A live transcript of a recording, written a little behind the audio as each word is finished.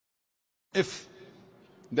If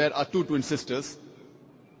there are two twin sisters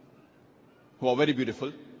who are very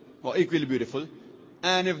beautiful, or equally beautiful,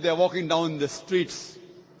 and if they are walking down the streets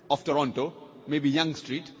of Toronto, maybe Yonge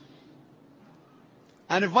Street,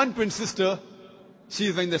 and if one twin sister, she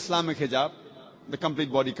is wearing the Islamic hijab, the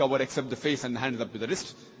complete body cover except the face and the hands up to the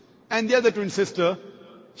wrist, and the other twin sister,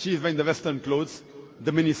 she is wearing the Western clothes,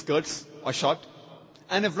 the mini skirts or short,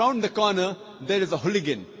 and if round the corner there is a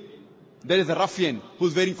hooligan, there is a ruffian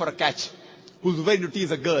who's waiting for a catch, who's waiting to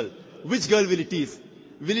tease a girl, which girl will he tease?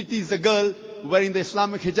 Will he tease the girl wearing the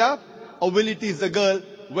Islamic hijab, or will he tease the girl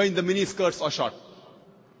wearing the mini skirts or short?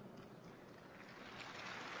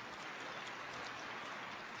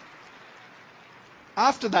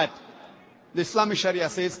 After that, the Islamic Sharia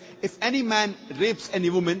says, if any man rapes any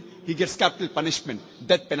woman, he gets capital punishment,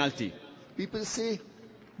 death penalty. People say,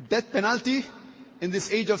 death penalty? In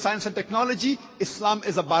this age of science and technology, Islam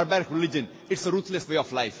is a barbaric religion. It's a ruthless way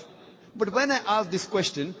of life. But when I ask this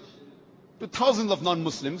question to thousands of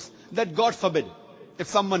non-Muslims, that God forbid, if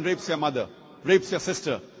someone rapes your mother, rapes your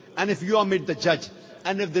sister, and if you are made the judge,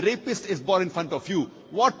 and if the rapist is brought in front of you,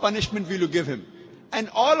 what punishment will you give him? And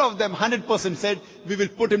all of them, 100% said, we will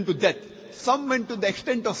put him to death. Some went to the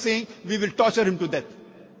extent of saying, we will torture him to death.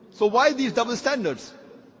 So why these double standards?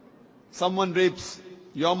 Someone rapes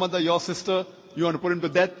your mother, your sister, you want to put him to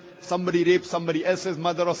death. Somebody rapes somebody else's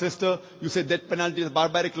mother or sister, you say death penalty is a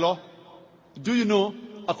barbaric law. Do you know,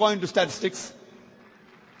 according to statistics,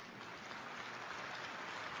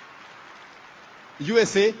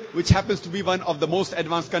 USA, which happens to be one of the most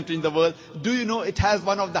advanced countries in the world, do you know it has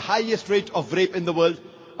one of the highest rate of rape in the world?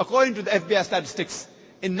 According to the FBI statistics,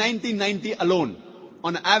 in 1990 alone,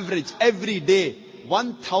 on average, every day,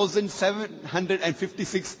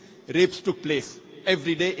 1,756 rapes took place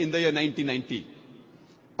every day in the year 1990.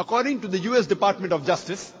 According to the US Department of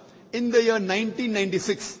Justice, in the year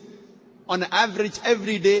 1996, on average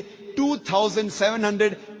every day,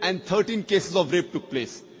 2,713 cases of rape took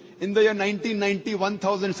place. In the year 1990,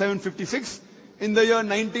 1,756. In the year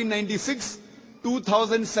 1996,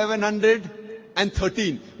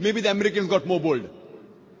 2,713. Maybe the Americans got more bold.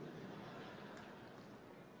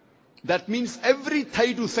 That means every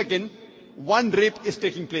 32 seconds, one rape is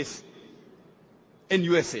taking place in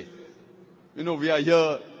USA. You know, we are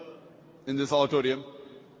here in this auditorium,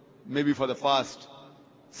 maybe for the past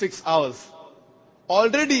 6 hours.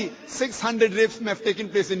 Already 600 rapes may have taken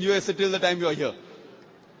place in USA till the time you are here.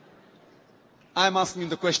 I am asking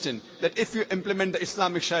the question that if you implement the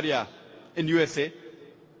Islamic Sharia in USA,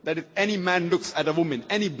 that if any man looks at a woman,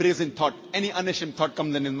 any brazen thought, any unashamed thought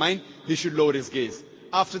comes in his mind, he should lower his gaze.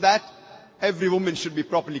 After that, every woman should be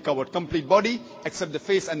properly covered, complete body, except the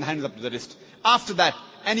face and the hands up to the wrist. After that,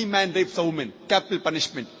 any man rapes a woman, capital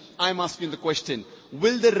punishment. I am asking the question,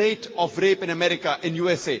 will the rate of rape in America, in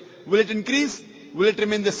USA, will it increase? Will it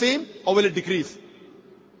remain the same, or will it decrease?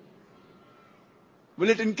 Will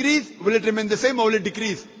it increase? Will it remain the same, or will it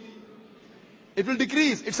decrease? It will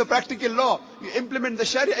decrease. It's a practical law. You implement the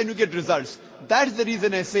Sharia and you get results. That is the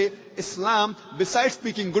reason I say Islam, besides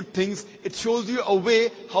speaking good things, it shows you a way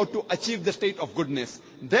how to achieve the state of goodness.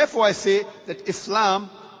 Therefore I say that Islam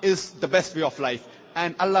is the best way of life.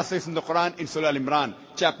 And Allah says in the Quran, in Surah Al-Imran,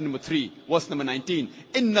 chapter number 3, verse number 19,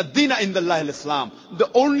 Inna Dina Indallahi al-Islam. The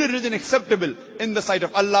only religion acceptable in the sight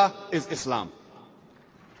of Allah is Islam.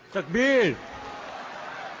 Takbir.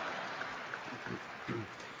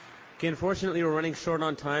 Okay, unfortunately we're running short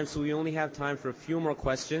on time, so we only have time for a few more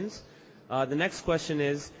questions. The next question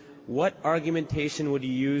is, what argumentation would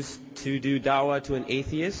you use to do da'wah to an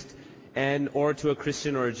atheist or to a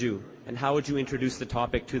Christian or a Jew? And how would you introduce the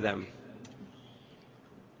topic to them?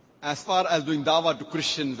 As far as doing da'wah to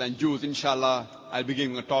Christians and Jews, inshallah, I'll be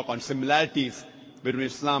giving a talk on similarities between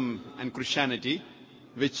Islam and Christianity,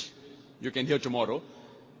 which you can hear tomorrow.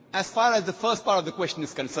 As far as the first part of the question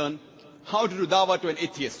is concerned, how to do da'wah to an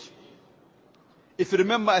atheist? If you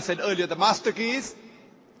remember, I said earlier, the master key is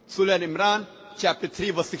Surah Al-Imran, chapter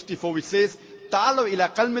 3, verse 64, which says, Ta'alaw ila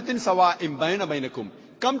kalmatin sawa'im bayna baynakum.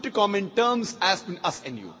 Come to common terms as between us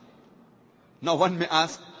and you. Now one may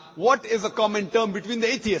ask, what is a common term between the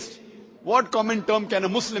atheists? What common term can a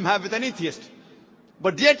Muslim have with an atheist?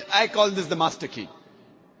 But yet I call this the master key.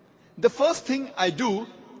 The first thing I do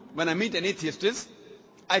when I meet an atheist is,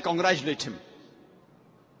 I congratulate him.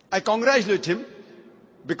 I congratulate him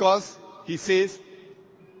because he says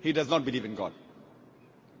he does not believe in God.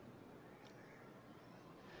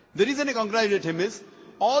 The reason I congratulate him is,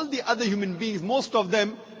 all the other human beings, most of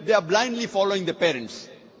them, they are blindly following their parents.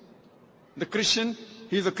 The Christian,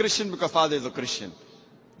 he is a Christian because father is a Christian.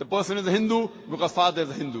 The person is a Hindu because father is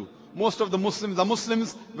a Hindu. Most of the Muslims are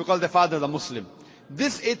Muslims because their fathers are Muslim.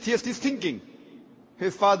 This atheist is thinking.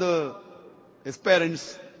 His father, his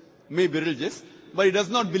parents may be religious, but he does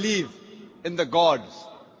not believe in the gods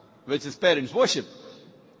which his parents worship.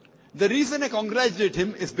 The reason I congratulate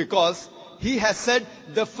him is because he has said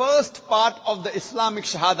the first part of the Islamic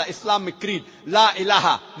Shahada, Islamic creed, La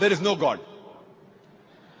ilaha, there is no God.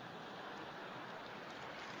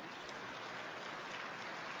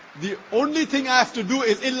 The only thing I have to do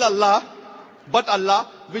is illallah, but Allah,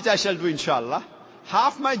 which I shall do inshallah.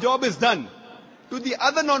 Half my job is done. To the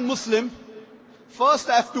other non-Muslim, first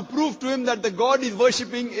I have to prove to him that the God he's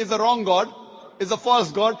worshipping is a wrong God, is a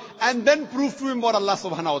false God, and then prove to him about Allah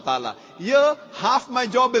subhanahu wa ta'ala. Here, half my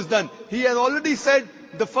job is done. He has already said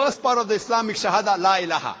the first part of the Islamic Shahada, La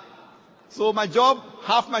ilaha. So my job,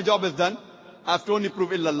 half my job is done. I have to only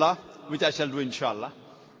prove illallah, which I shall do inshallah.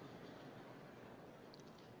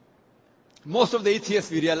 Most of the atheists,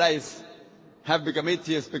 we realize, have become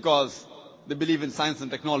atheists because they believe in science and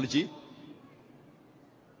technology.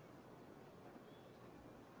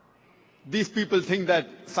 These people think that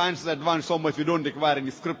science is advanced so much, we don't require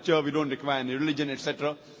any scripture, we don't require any religion,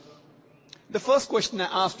 etc. The first question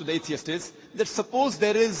I ask to the atheist is that suppose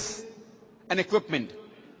there is an equipment,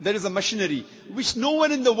 there is a machinery which no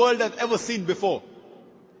one in the world has ever seen before.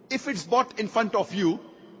 If it's bought in front of you,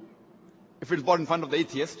 if it's bought in front of the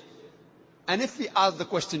atheist, and if we ask the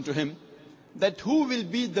question to him, that who will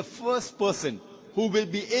be the first person who will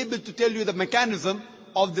be able to tell you the mechanism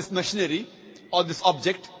of this machinery or this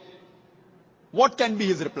object, what can be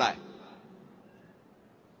his reply?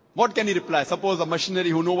 What can he reply? Suppose a machinery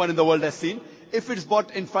who no one in the world has seen, if it's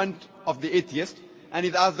brought in front of the atheist, and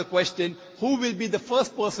he's asked the question, who will be the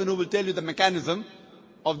first person who will tell you the mechanism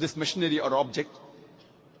of this machinery or object?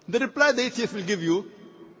 The reply the atheist will give you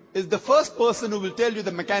is the first person who will tell you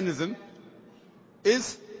the mechanism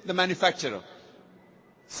is the manufacturer.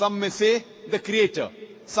 Some may say the creator.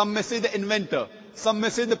 Some may say the inventor. Some may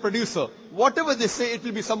say the producer. Whatever they say, it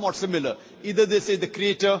will be somewhat similar. Either they say the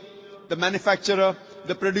creator, the manufacturer,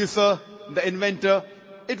 the producer, the inventor.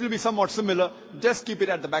 It will be somewhat similar. Just keep it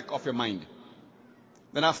at the back of your mind.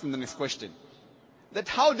 Then ask them the next question. That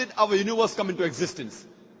how did our universe come into existence?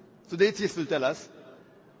 So the atheist will tell us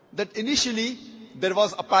that initially there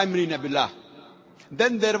was a primary nebula.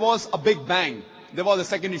 Then there was a big bang. There was a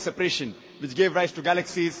secondary separation which gave rise to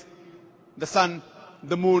galaxies, the sun,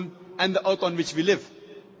 the moon, and the earth on which we live.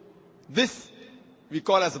 This we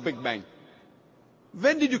call as a big bang.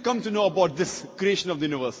 When did you come to know about this creation of the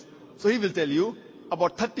universe? So he will tell you,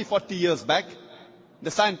 about 30, 40 years back,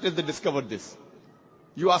 the scientists that discovered this.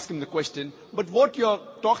 You ask him the question, but what you're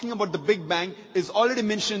talking about the Big Bang is already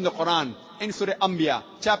mentioned in the Koran, in Surah Anbiya,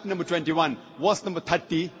 chapter number 21, verse number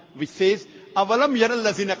 30, which says, أَوَلَمْ يَرَ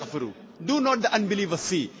الَّذِينَ كَفَرُوا. Do not the unbelievers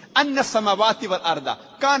see أَنَّ السَّمَاوَاتِ وَالْأَرْضَ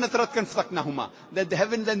كَانَتْ رَتْقًا فَسَقْنَاهُمَا, that the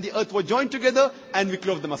heavens and the earth were joined together and we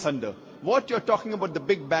clove them asunder. What you're talking about the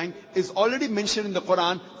Big Bang is already mentioned in the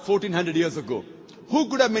Quran 1400 years ago. Who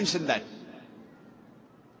could have mentioned that?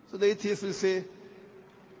 So the atheist will say,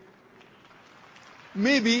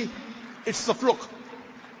 maybe it's a fluke.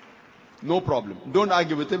 No problem. Don't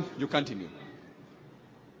argue with him. You continue.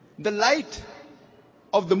 The light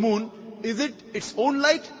of the moon, is it its own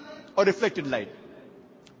light or reflected light?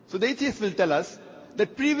 So the atheist will tell us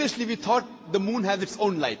that previously we thought the moon has its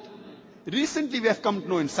own light. Recently we have come to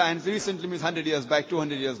know in science, recently means 100 years back,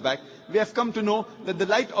 200 years back, we have come to know that the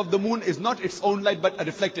light of the moon is not its own light but a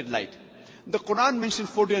reflected light. The Quran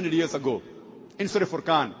mentions 1400 years ago in Surah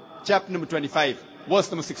Furqan, chapter number 25,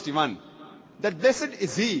 verse number 61, that blessed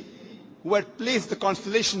is he who had placed the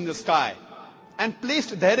constellation in the sky and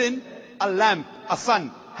placed therein a lamp, a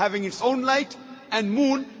sun, having its own light, and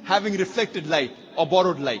moon having reflected light or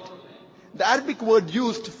borrowed light. The Arabic word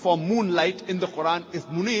used for moonlight in the Quran is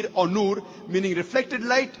munir or nur, meaning reflected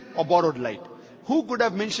light or borrowed light. Who could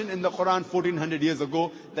have mentioned in the Quran 1400 years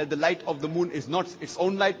ago that the light of the moon is not its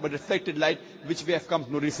own light but reflected light, which we have come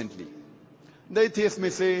to know recently? The atheist may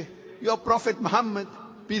say, your Prophet Muhammad,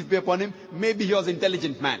 peace be upon him, maybe he was an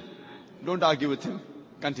intelligent man. Don't argue with him.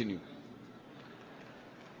 Continue.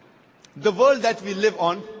 The world that we live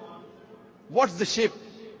on, what's the shape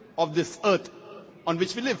of this earth on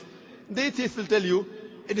which we live? The atheist will tell you,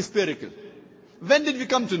 it is spherical. When did we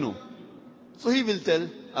come to know? So he will tell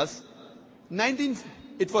us,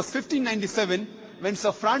 it was 1597 when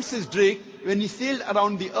Sir Francis Drake, when he sailed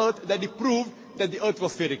around the earth, that he proved that the earth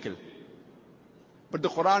was spherical. But the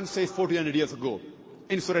Quran says 1400 years ago,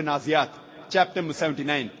 in Surah Naziyat, chapter number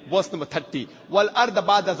 79, verse number 30, وَالْأَرْضَ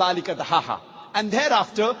بَعْدَ ذَلِكَ دَحَاهَا, and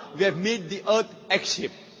thereafter we have made the earth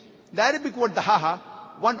X-shaped. The Arabic word dahaha,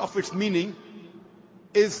 one of its meaning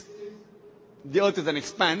is the earth is an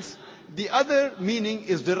expanse. The other meaning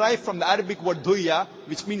is derived from the Arabic word duya,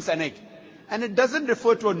 which means an egg. And it doesn't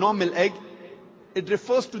refer to a normal egg. It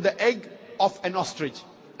refers to the egg of an ostrich.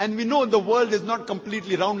 And we know the world is not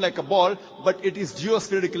completely round like a ball, but it is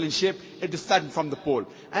geospherical in shape. It is starting from the pole.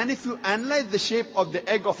 And if you analyze the shape of the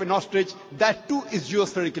egg of an ostrich, that too is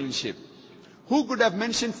geospherical in shape. Who could have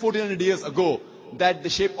mentioned 1400 years ago that the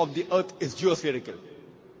shape of the earth is geospherical?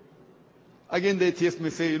 Again, the atheist may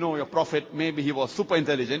say, your prophet, maybe he was super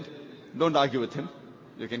intelligent. Don't argue with him.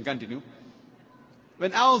 You can continue.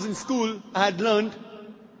 When I was in school, I had learned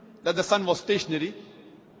that the sun was stationary.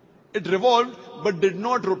 It revolved, but did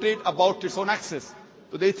not rotate about its own axis.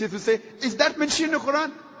 So the atheist will say, is that mentioned in the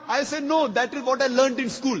Quran? I say, no, that is what I learned in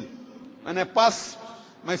school. When I passed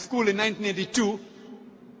my school in 1982,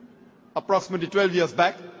 approximately 12 years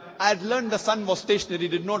back, I had learned the sun was stationary,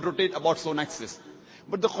 did not rotate about its own axis.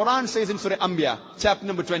 But the Quran says in Surah Anbiya, chapter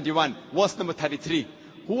number 21, verse number 33,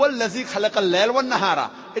 هُوَ الَّذِي خَلَقَ اللَّيْلَ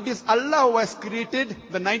وَالنَّهَارَ. It is Allah who has created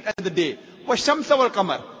the night and the day. وَالشَّمْسَ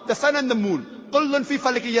وَالْقَمَرَ. The sun and the moon. كُلٌّ فِي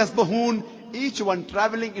فَلَكٍ يَسْبَحُونَ. Each one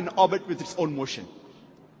traveling in orbit with its own motion.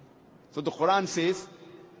 So the Quran says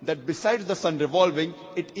that besides the sun revolving,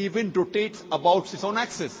 it even rotates about its own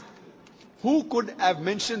axis. Who could have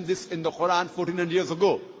mentioned this in the Quran 1400 years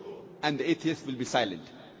ago? And the atheist will be silent.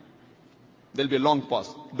 There will be a long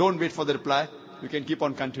pause. Don't wait for the reply. You can keep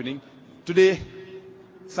on continuing. Today,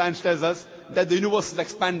 science tells us that the universe is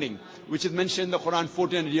expanding, which is mentioned in the Quran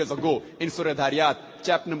 1400 years ago in Surah Dhariyat,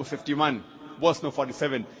 chapter number 51, verse number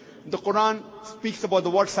 47. The Quran speaks about the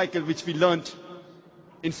water cycle which we learnt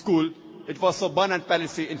in school. It was Sir Bernard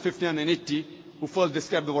Palissy in 1580 who first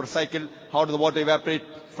described the water cycle, how does the water evaporate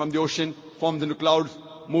from the ocean, forms into clouds,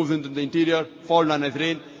 moves into the interior, falls down as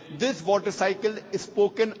rain. This water cycle is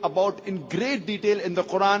spoken about in great detail in the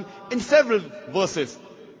Quran in several verses.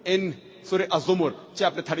 In Surah Az-Zumur,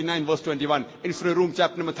 chapter 39, verse 21. In Surah Rum,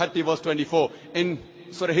 chapter number 30, verse 24. In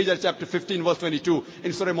Surah Hijr, chapter 15, verse 22.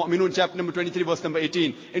 In Surah Mu'minun, chapter number 23, verse number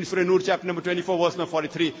 18. In Surah Nur, chapter number 24, verse number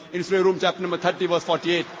 43. In Surah Rum, chapter number 30, verse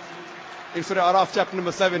 48. In Surah Araf, chapter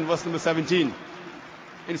number 7, verse number 17.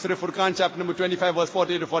 In Surah Furqan, chapter number 25, verse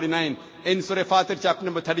 48 to 49. In Surah Fatir, chapter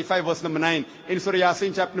number 35, verse number 9. In Surah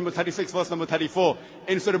Yasin, chapter number 36, verse number 34.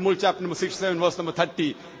 In Surah Mulk, chapter number 67, verse number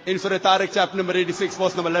 30. In Surah Tariq, chapter number 86,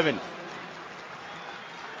 verse number 11.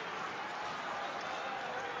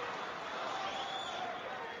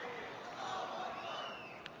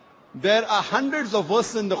 There are hundreds of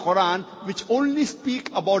verses in the Quran which only speak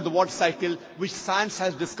about the water cycle, which science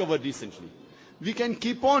has discovered recently. We can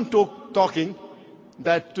keep on talking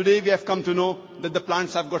that today we have come to know that the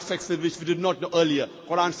plants have got sexes which we did not know earlier.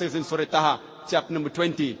 Quran says in Surah Taha, chapter number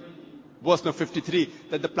 20, verse number 53,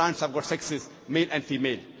 that the plants have got sexes, male and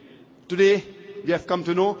female. Today we have come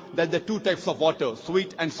to know that there are two types of water,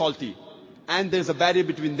 sweet and salty. And there is a barrier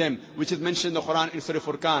between them, which is mentioned in the Quran in Surah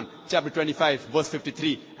Furqan, chapter 25, verse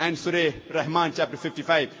 53, and Surah Rahman, chapter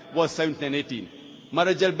 55, verse 17 and 18.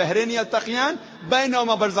 Marajal Bahraini al-Taqiyan,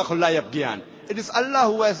 Bainahuma barzakhun la yabghiyan. It is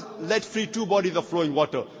Allah who has let free two bodies of flowing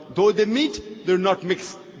water. Though they meet, they do not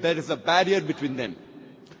mix. There is a barrier between them.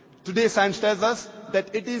 Today science tells us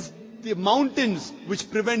that it is the mountains which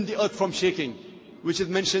prevent the earth from shaking, which is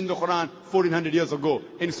mentioned in the Quran 1400 years ago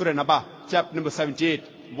in Surah Naba, chapter number 78,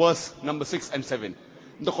 verse number 6 and 7.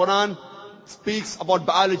 The Quran speaks about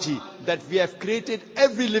biology, that we have created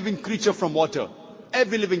every living creature from water,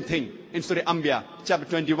 every living thing. In Surah Anbiya, chapter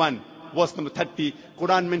 21, verse number 30,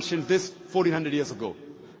 Quran mentions this 1400 years ago.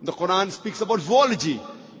 The Quran speaks about zoology,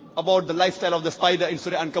 about the lifestyle of the spider in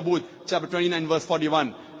Surah Ankabut, chapter 29, verse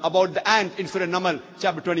 41. About the ant in Surah Namal,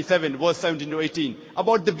 chapter 27, verse 17 to 18.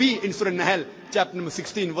 About the bee in Surah Nahl, chapter number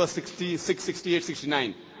 16, verse 66, 68,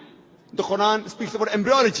 69. The Quran speaks about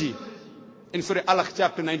embryology in Surah Alaq,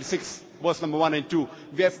 chapter 96, verse number 1 and 2.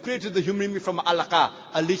 We have created the human being from alaqa,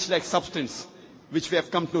 a leech-like substance, which we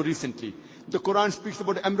have come to know recently. The Quran speaks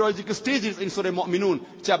about embryological stages in Surah Mu'minun,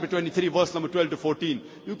 chapter 23, verse number 12 to 14.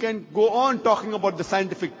 You can go on talking about the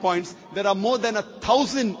scientific points. There are more than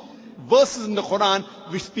 1,000 verses in the Quran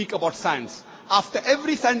which speak about science. After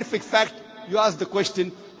every scientific fact, you ask the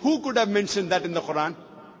question, who could have mentioned that in the Quran?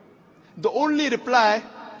 The only reply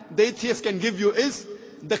the atheist can give you is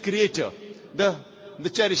the creator, the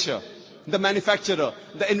cherisher, the manufacturer,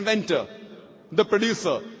 the inventor, the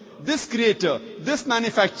producer. This creator, this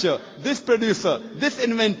manufacturer, this producer, this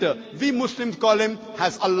inventor, we Muslims call him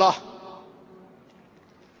as Allah.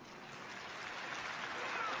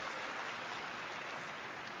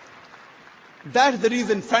 That's the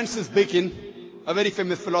reason Francis Bacon, a very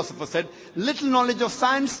famous philosopher, said, little knowledge of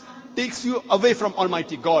science takes you away from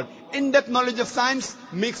Almighty God. In-depth knowledge of science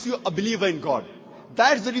makes you a believer in God.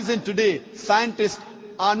 That's the reason today scientists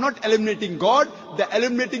are not eliminating God, they're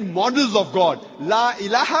eliminating models of God. La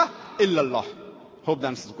ilaha illallah. Hope that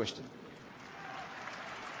answers the question.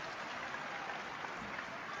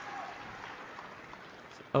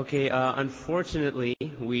 Okay, unfortunately,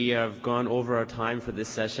 we have gone over our time for this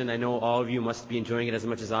session. I know all of you must be enjoying it as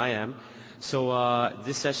much as I am. So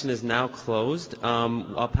this session is now closed.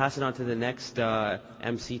 I'll pass it on to the next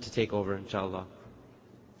MC to take over, inshallah.